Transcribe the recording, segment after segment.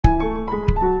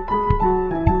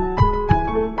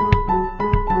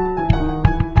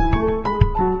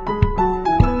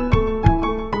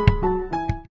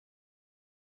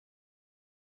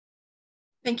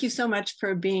Thank you so much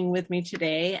for being with me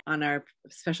today on our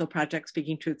special project,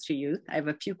 Speaking Truth to Youth. I have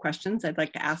a few questions I'd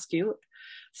like to ask you,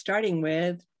 starting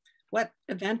with what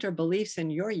event or beliefs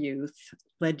in your youth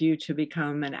led you to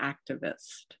become an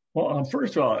activist? Well,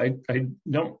 first of all, I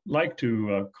don't like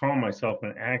to call myself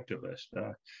an activist.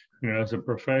 As a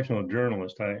professional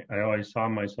journalist, I always saw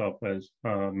myself as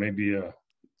maybe a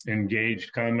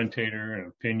engaged commentator, an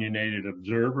opinionated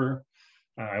observer.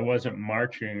 I wasn't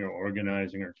marching or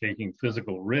organizing or taking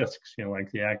physical risks,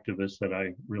 like the activists that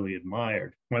I really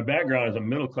admired. My background as a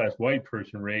middle-class white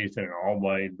person raised in an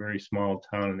all-white, very small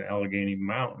town in the Allegheny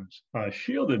Mountains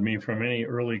shielded me from any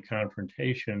early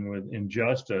confrontation with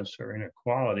injustice or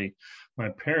inequality. My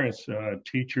parents,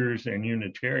 teachers and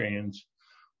Unitarians,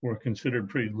 were considered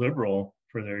pretty liberal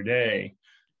for their day.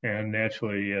 And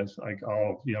naturally, as like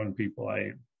all young people,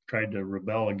 I tried to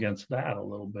rebel against that a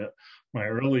little bit. My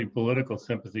early political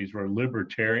sympathies were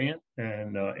libertarian,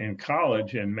 and in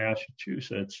college in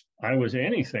Massachusetts, I was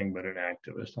anything but an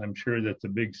activist. I'm sure that the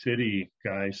big city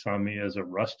guys saw me as a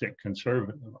rustic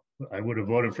conservative. I would have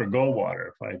voted for Goldwater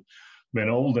if I'd been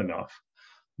old enough.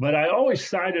 But I always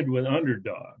sided with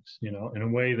underdogs, in a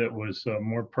way that was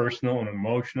more personal and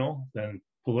emotional than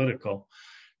political.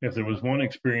 If there was one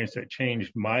experience that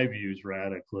changed my views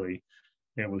radically,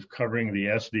 it was covering the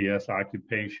SDS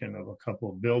occupation of a couple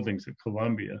of buildings at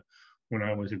Columbia when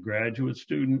I was a graduate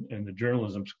student in the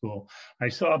journalism school. I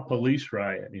saw a police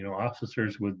riot,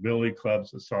 officers with billy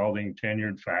clubs assaulting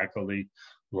tenured faculty,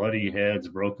 bloody heads,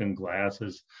 broken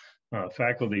glasses,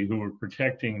 faculty who were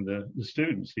protecting the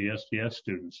students, the SDS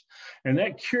students. And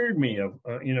that cured me of,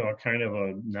 a kind of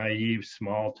a naive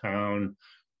small town,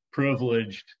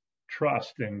 privileged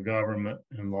trust in government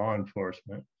and law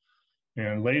enforcement.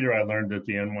 And later I learned that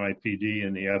the NYPD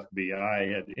and the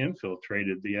FBI had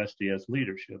infiltrated the SDS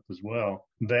leadership as well.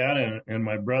 That and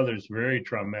my brother's very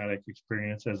traumatic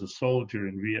experience as a soldier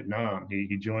in Vietnam.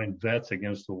 He joined Vets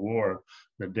Against the War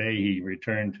the day he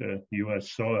returned to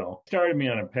U.S. soil. Started me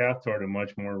on a path toward a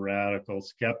much more radical,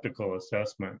 skeptical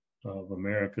assessment of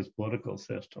America's political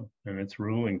system and its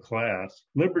ruling class.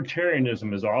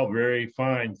 Libertarianism is all very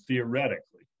fine theoretically.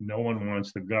 No one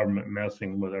wants the government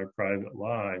messing with our private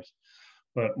lives.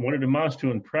 But what it amounts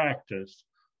to in practice,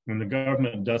 when the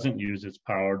government doesn't use its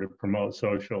power to promote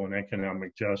social and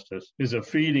economic justice, is a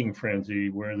feeding frenzy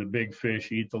where the big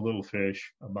fish eat the little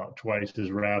fish about twice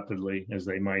as rapidly as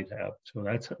they might have. So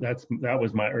that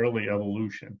was my early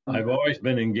evolution. I've always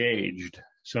been engaged.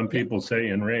 Some people say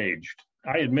enraged.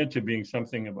 I admit to being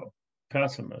something of a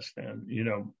pessimist. And,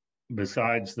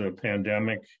 besides the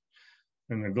pandemic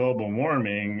and the global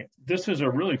warming, this is a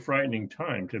really frightening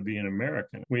time to be an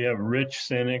American. We have rich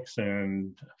cynics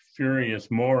and furious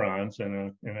morons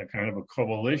in a kind of a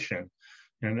coalition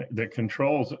and that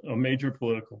controls a major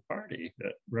political party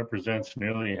that represents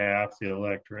nearly half the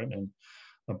electorate and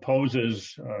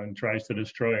opposes and tries to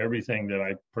destroy everything that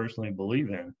I personally believe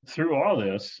in. Through all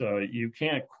this, you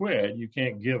can't quit, you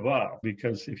can't give up,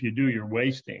 because if you do, you're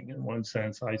wasting. In one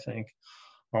sense, I think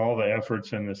all the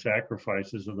efforts and the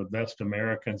sacrifices of the best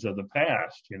Americans of the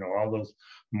past, all those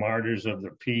martyrs of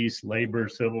the peace, labor,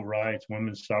 civil rights,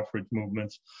 women's suffrage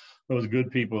movements, those good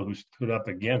people who stood up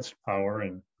against power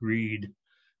and greed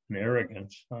and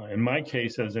arrogance. In my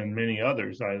case, as in many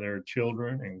others, either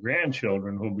children and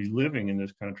grandchildren who will be living in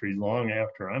this country long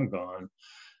after I'm gone.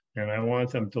 And I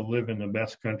want them to live in the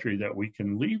best country that we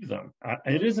can leave them.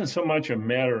 It isn't so much a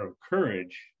matter of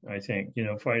courage, I think,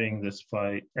 fighting this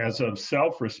fight, as of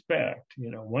self-respect.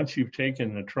 Once you've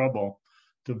taken the trouble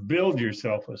to build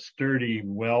yourself a sturdy,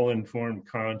 well-informed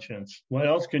conscience, what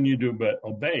else can you do but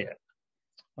obey it?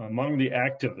 Among the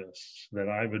activists that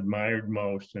I've admired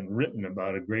most and written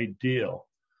about a great deal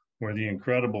were the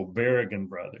incredible Berrigan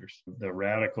brothers, the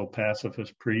radical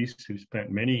pacifist priests who spent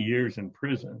many years in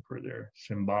prison for their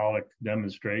symbolic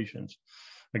demonstrations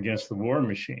against the war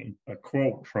machine. A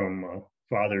quote from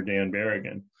Father Dan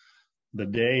Berrigan: "The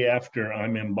day after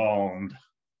I'm embalmed,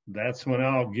 that's when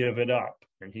I'll give it up."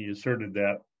 And he asserted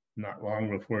that not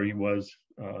long before he was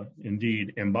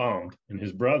indeed embalmed. And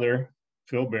his brother,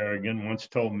 Phil Berrigan, once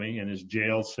told me in his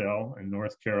jail cell in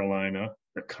North Carolina,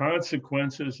 "The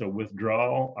consequences of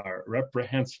withdrawal are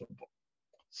reprehensible.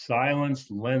 Silence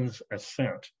lends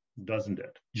assent, doesn't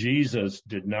it? Jesus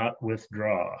did not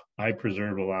withdraw. I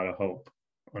preserve a lot of hope,"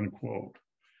 unquote.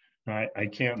 I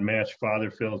can't match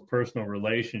Father Phil's personal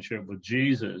relationship with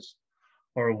Jesus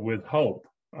or with hope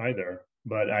either,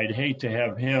 but I'd hate to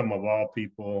have him, of all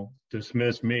people,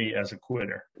 dismiss me as a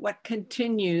quitter. What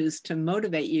continues to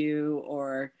motivate you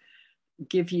or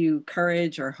give you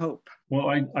courage or hope? Well,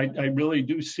 I really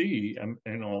do see, a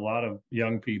lot of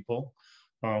young people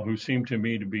who seem to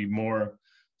me to be more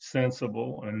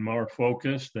sensible and more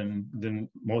focused than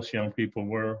most young people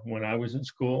were when I was in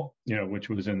school, which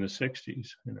was in the 60s,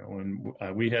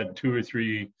 and we had two or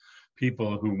three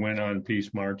people who went on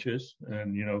peace marches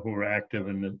and, who were active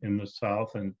in the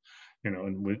South and,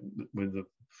 and with the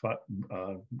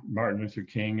Martin Luther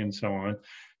King and so on.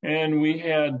 And we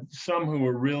had some who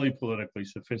were really politically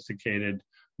sophisticated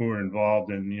who were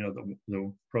involved in,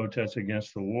 the protests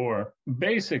against the war.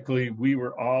 Basically, we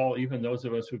were all, even those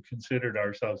of us who considered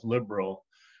ourselves liberal,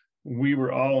 we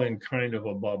were all in kind of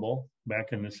a bubble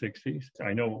back in the 60s.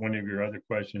 I know one of your other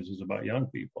questions is about young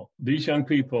people. These young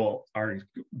people are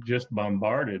just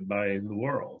bombarded by the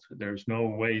world. There's no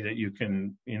way that you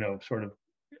can, sort of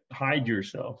hide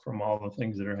yourself from all the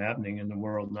things that are happening in the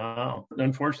world now.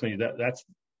 Unfortunately, that's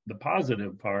the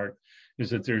positive part, is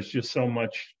that there's just so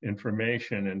much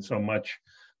information and so much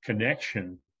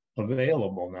connection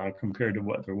available now compared to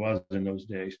what there was in those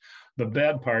days. The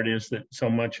bad part is that so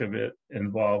much of it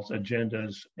involves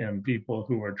agendas and people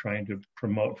who are trying to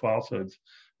promote falsehoods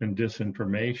and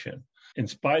disinformation. In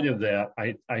spite of that,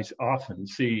 I often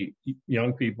see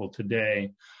young people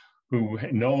today who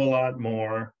know a lot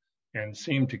more and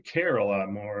seem to care a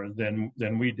lot more than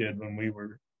we did when we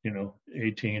were,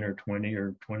 18 or 20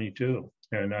 or 22.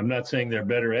 And I'm not saying they're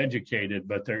better educated,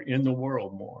 but they're in the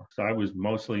world more. So I was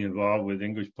mostly involved with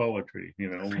English poetry,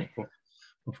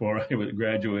 before I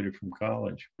graduated from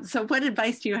college. So what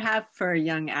advice do you have for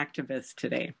young activists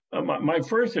today? My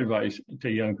first advice to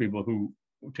young people who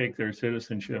take their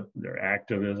citizenship, their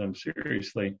activism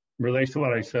seriously, relates to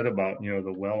what I said about,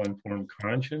 the well-informed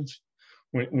conscience.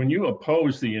 When you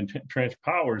oppose the entrenched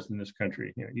powers in this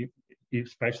country,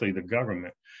 especially the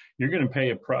government, you're going to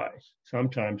pay a price,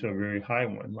 sometimes a very high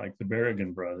one, like the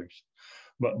Berrigan brothers.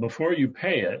 But before you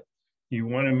pay it, you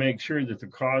want to make sure that the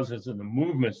causes and the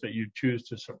movements that you choose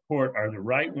to support are the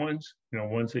right ones,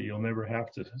 ones that you'll never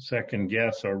have to second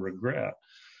guess or regret.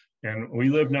 And we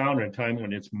live now in a time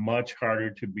when it's much harder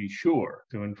to be sure,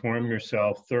 to inform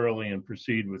yourself thoroughly and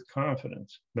proceed with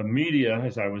confidence. The media,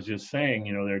 as I was just saying,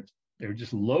 they're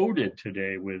just loaded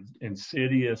today with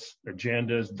insidious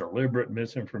agendas, deliberate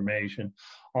misinformation,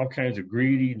 all kinds of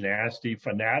greedy, nasty,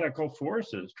 fanatical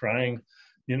forces trying,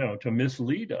 to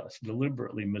mislead us,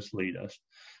 deliberately mislead us.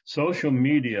 Social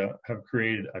media have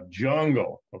created a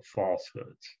jungle of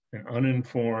falsehoods, an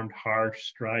uninformed, harsh,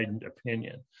 strident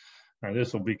opinion. Now,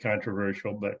 this will be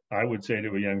controversial, but I would say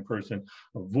to a young person,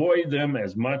 avoid them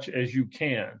as much as you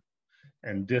can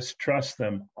and distrust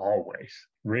them always.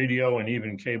 Radio and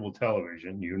even cable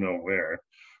television, where,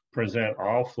 present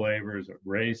all flavors of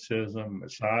racism,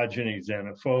 misogyny,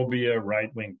 xenophobia,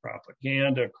 right-wing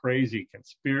propaganda, crazy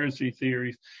conspiracy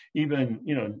theories, even,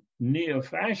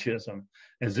 neo-fascism,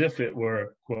 as if it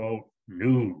were, quote,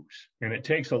 news. And it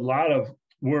takes a lot of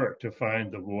work to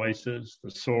find the voices,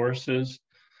 the sources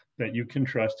that you can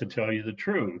trust to tell you the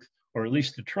truth, or at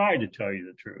least to try to tell you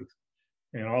the truth,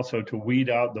 and also to weed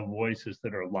out the voices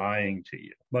that are lying to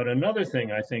you. But another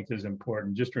thing I think is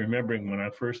important, just remembering when I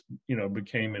first,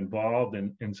 became involved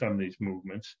in some of these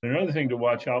movements, another thing to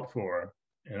watch out for,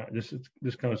 and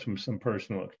this comes from some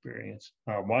personal experience,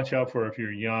 watch out for if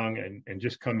you're young and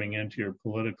just coming into your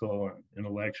political and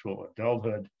intellectual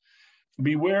adulthood,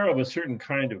 beware of a certain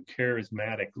kind of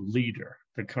charismatic leader,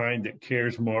 the kind that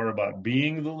cares more about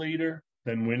being the leader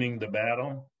than winning the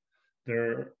battle.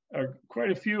 There are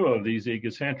quite a few of these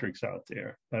egocentrics out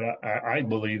there, but I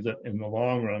believe that in the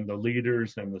long run, the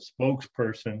leaders and the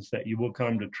spokespersons that you will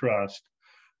come to trust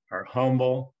are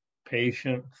humble,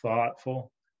 patient,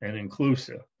 thoughtful, and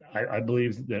inclusive. I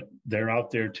believe that they're out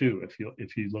there too,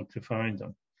 if you look to find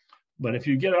them. But if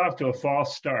you get off to a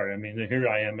false start, here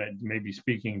I am maybe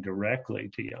speaking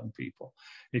directly to young people.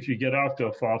 If you get off to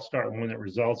a false start, one that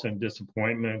results in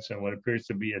disappointments and what appears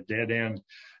to be a dead end,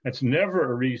 that's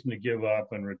never a reason to give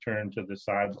up and return to the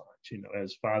sidelines.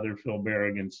 As Father Phil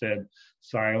Berrigan said,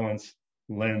 silence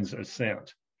lends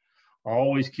assent.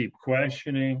 Always keep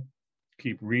questioning,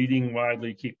 keep reading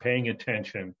widely, keep paying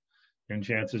attention, and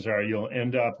chances are you'll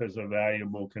end up as a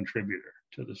valuable contributor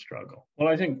to the struggle. Well,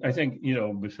 I think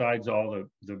besides all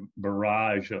the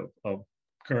barrage of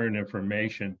current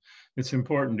information, it's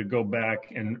important to go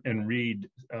back and read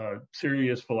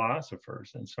serious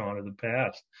philosophers and so on of the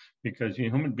past, because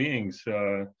human beings,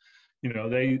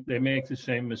 they make the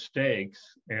same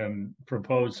mistakes and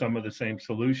propose some of the same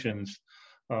solutions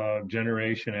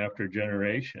generation after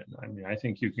generation. I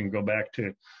think you can go back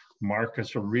to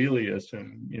Marcus Aurelius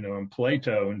and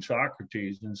Plato and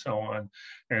Socrates and so on,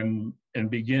 and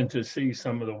begin to see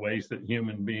some of the ways that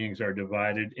human beings are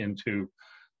divided into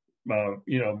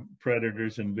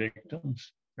predators and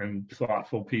victims. and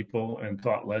thoughtful people and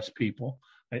thoughtless people.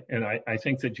 I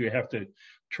think that you have to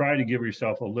try to give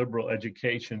yourself a liberal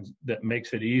education that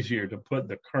makes it easier to put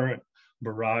the current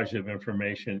barrage of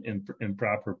information in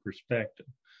proper perspective.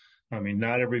 I mean,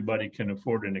 not everybody can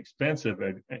afford an expensive,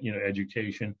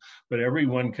 education, but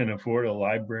everyone can afford a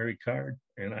library card.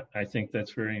 And I think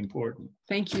that's very important.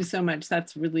 Thank you so much.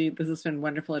 This has been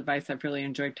wonderful advice. I've really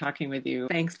enjoyed talking with you.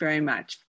 Thanks very much.